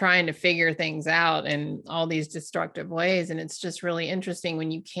trying to figure things out in all these destructive ways. And it's just really interesting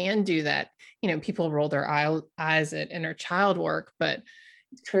when you can do that. People roll their eyes at inner child work, but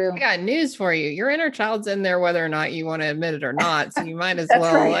I True. got news for you. Your inner child's in there, whether or not you want to admit it or not. So you might as That's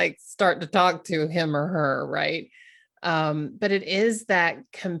well, right. like, start to talk to him or her. Right. But it is that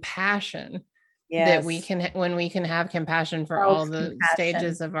compassion that we Yes. can, when we can have compassion for all the Self-compassion.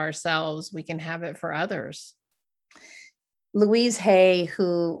 stages of ourselves, we can have it for others. Louise Hay,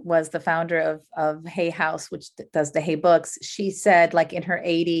 who was the founder of Hay House, which does the Hay books, she said, like, in her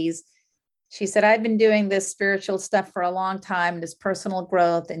 80s, she said, I've been doing this spiritual stuff for a long time, this personal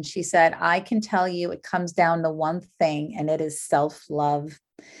growth. And she said, I can tell you it comes down to one thing, and it is self-love.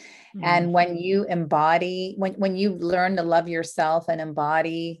 Mm. And when you embody, when you learn to love yourself and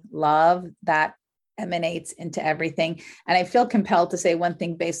embody love, that emanates into everything. And I feel compelled to say one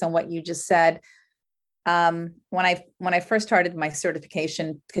thing based on what you just said. When I first started my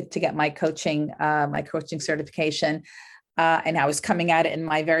certification to get my coaching certification, and I was coming at it in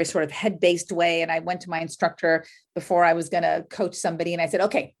my very sort of head-based way. And I went to my instructor before I was going to coach somebody, and I said,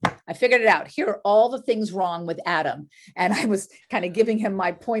 okay, I figured it out. Here are all the things wrong with Adam. And I was kind of giving him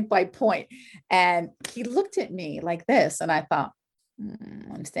my point by point. And he looked at me like this, and I thought,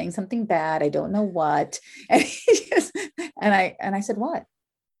 I'm saying something bad. I don't know what. And I said, what?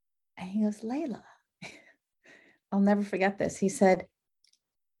 And he goes, Layla, I'll never forget this. He said,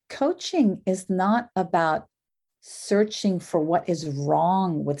 coaching is not about searching for what is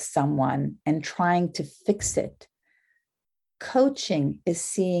wrong with someone and trying to fix it. Coaching is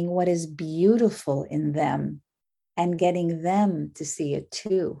seeing what is beautiful in them and getting them to see it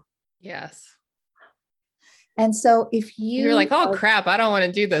too. Yes. And so if You're like, you oh are, crap, I don't want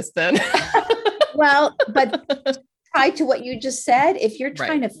to do this then. well, but tied to what you just said. If you're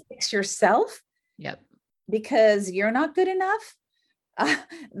trying Right. to fix yourself Yep. because you're not good enough,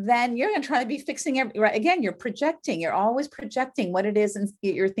 then you're going to try to be fixing right. Again, you're projecting. You're always projecting what it is, and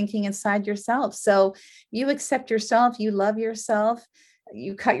you're thinking inside yourself. So you accept yourself. You love yourself.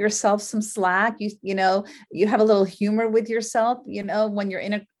 You cut yourself some slack. You have a little humor with yourself. When your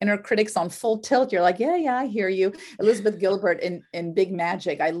inner critic's on full tilt, you're like, yeah, I hear you. Elizabeth Gilbert in Big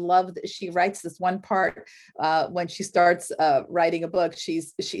Magic. I love that she writes this one part when she starts writing a book. She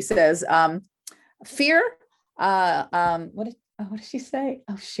says, fear. What did she say?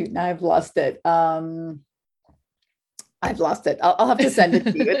 Oh shoot! Now I've lost it. I've lost it. I'll have to send it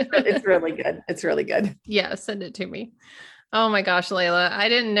to you. It's really good. It's really good. Yeah, send it to me. Oh my gosh, Laila, I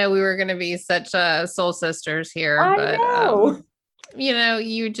didn't know we were going to be such soul sisters here, I but know.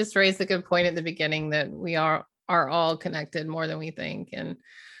 you just raised a good point at the beginning that we are all connected more than we think. And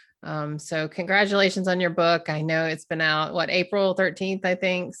so congratulations on your book. I know it's been out, April 13th, I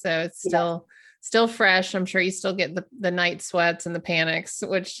think. So it's still fresh. I'm sure you still get the night sweats and the panics,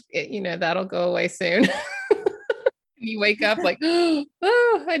 which, that'll go away soon. You wake up like, oh,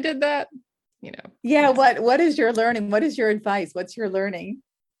 I did that, Yeah. What is your learning? What is your advice? What's your learning?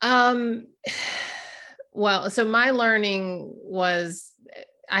 Well, so my learning was,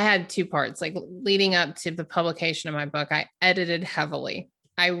 I had two parts, like leading up to the publication of my book, I edited heavily.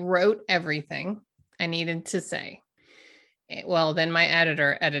 I wrote everything I needed to say. Well, then my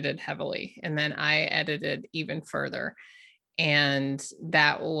editor edited heavily, and then I edited even further. And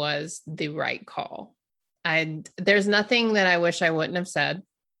that was the right call. There's nothing that I wish I wouldn't have said.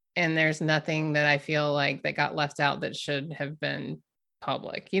 And there's nothing that I feel like that got left out that should have been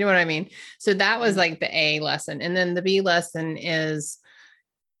public. You know what I mean? So that was like the A lesson. And then the B lesson is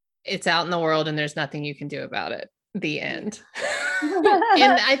it's out in the world and there's nothing you can do about it. The end.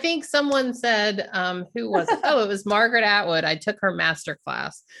 And I think someone said, who was it? Oh, it was Margaret Atwood. I took her master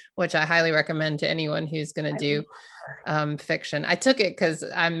class, which I highly recommend to anyone who's going to do fiction. I took it because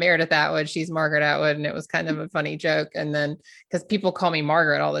I'm Meredith Atwood. She's Margaret Atwood. And it was kind of a funny joke. And then because people call me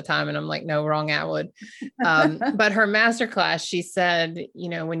Margaret all the time and I'm like, no, wrong Atwood. But her master class, she said,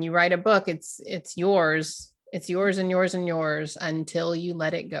 when you write a book, it's yours. It's yours and yours and yours until you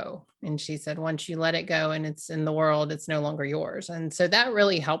let it go. And she said, once you let it go and it's in the world, it's no longer yours. And so that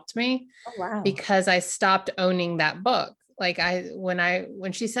really helped me. Oh, wow. Because I stopped owning that book. Like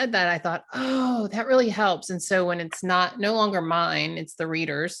when she said that, I thought, oh, that really helps. And so when it's no longer mine, it's the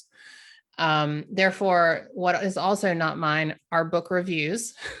reader's. Therefore, what is also not mine are book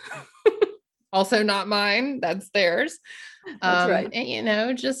reviews. Also not mine. That's theirs. That's right.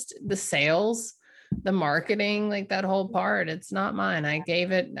 And just the sales, the marketing, like that whole part, it's not mine. I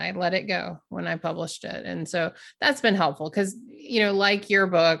let it go when I published it. And so that's been helpful because, like your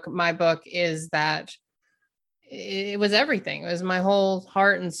book, my book is that it was everything. It was my whole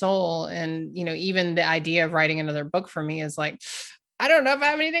heart and soul. And, even the idea of writing another book for me is like, I don't know if I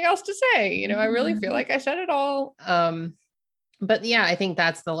have anything else to say. I really feel like I said it all. But yeah, I think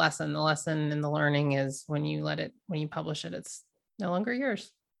that's the lesson. The lesson and the learning is when you publish it, it's no longer yours.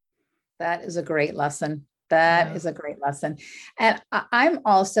 That is a great lesson. That is a great lesson. And I'm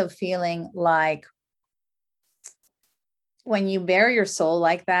also feeling like when you bare your soul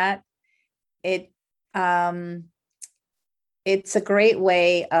like that, it's a great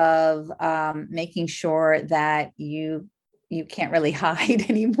way of making sure that you can't really hide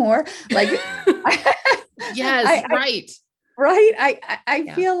anymore. Like, yes, right.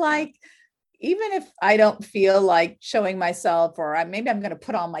 I feel like even if I don't feel like showing myself, or maybe I'm going to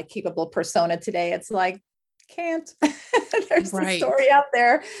put on my capable persona today, it's like, can't. There's a story out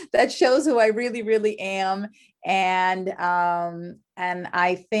there that shows who I really, really am. And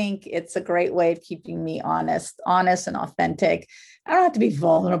I think it's a great way of keeping me honest and authentic. I don't have to be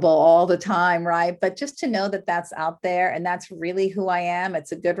vulnerable all the time, right? But just to know that that's out there and that's really who I am.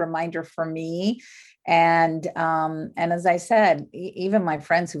 It's a good reminder for me. And as I said, even my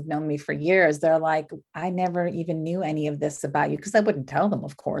friends who've known me for years, they're like, I never even knew any of this about you, because I wouldn't tell them,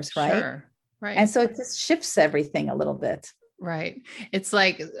 of course, right? Sure. Right. And so it just shifts everything a little bit. Right. It's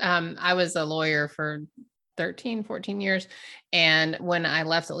like, I was a lawyer for 13, 14 years. And when I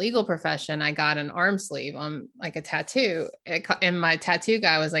left the legal profession, I got an arm sleeve on like a tattoo. And my tattoo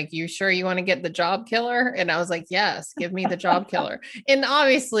guy was like, you sure you want to get the job killer? And I was like, yes, give me the job killer. And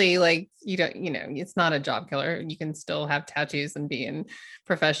obviously, like, it's not a job killer. You can still have tattoos and be in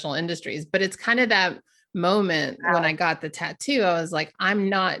professional industries, but it's kind of that moment when I got the tattoo, I was like, I'm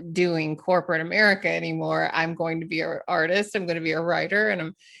not doing corporate America anymore. I'm going to be an artist. I'm going to be a writer. And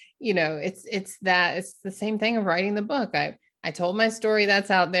I'm, it's the same thing of writing the book. I told my story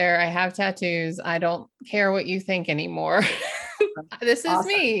that's out there. I have tattoos. I don't care what you think anymore. This is Awesome.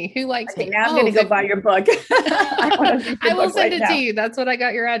 me. Who likes Okay, me? now I'm going to go buy your book. I want to read I your will book send right it to now. you. That's what I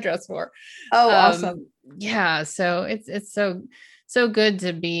got your address for. Oh, awesome. Yeah. So it's so good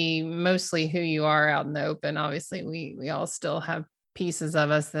to be mostly who you are out in the open. Obviously, we all still have pieces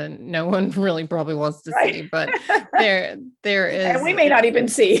of us that no one really probably wants to Right. see, but there is, And we may not even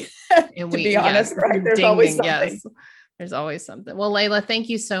see, to be honest, right? There's ding, always ding, something. yes. There's always something. Well, Laila, thank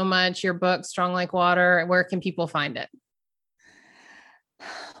you so much. Your book, Strong Like Water, where can people find it?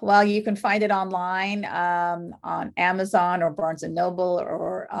 Well, you can find it online on Amazon or Barnes and Noble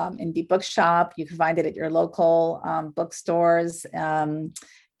or Indie Bookshop. You can find it at your local bookstores,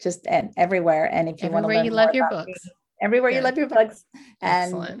 just and everywhere. And if you want to Everywhere learn you more love your about me, books. everywhere you Good. love your books.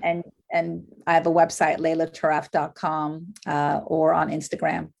 Excellent. And I have a website, lailatarraf.com, or on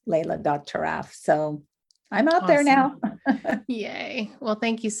Instagram, laila.tarraf. So I'm out there now. Yay. Well,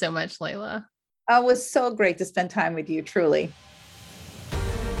 thank you so much, Laila. It was so great to spend time with you, truly.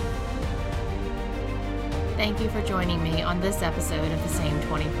 Thank you for joining me on this episode of The Same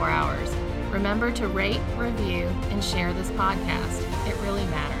 24 Hours. Remember to rate, review, and share this podcast. It really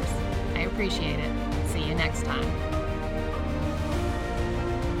matters. I appreciate it. See you next time.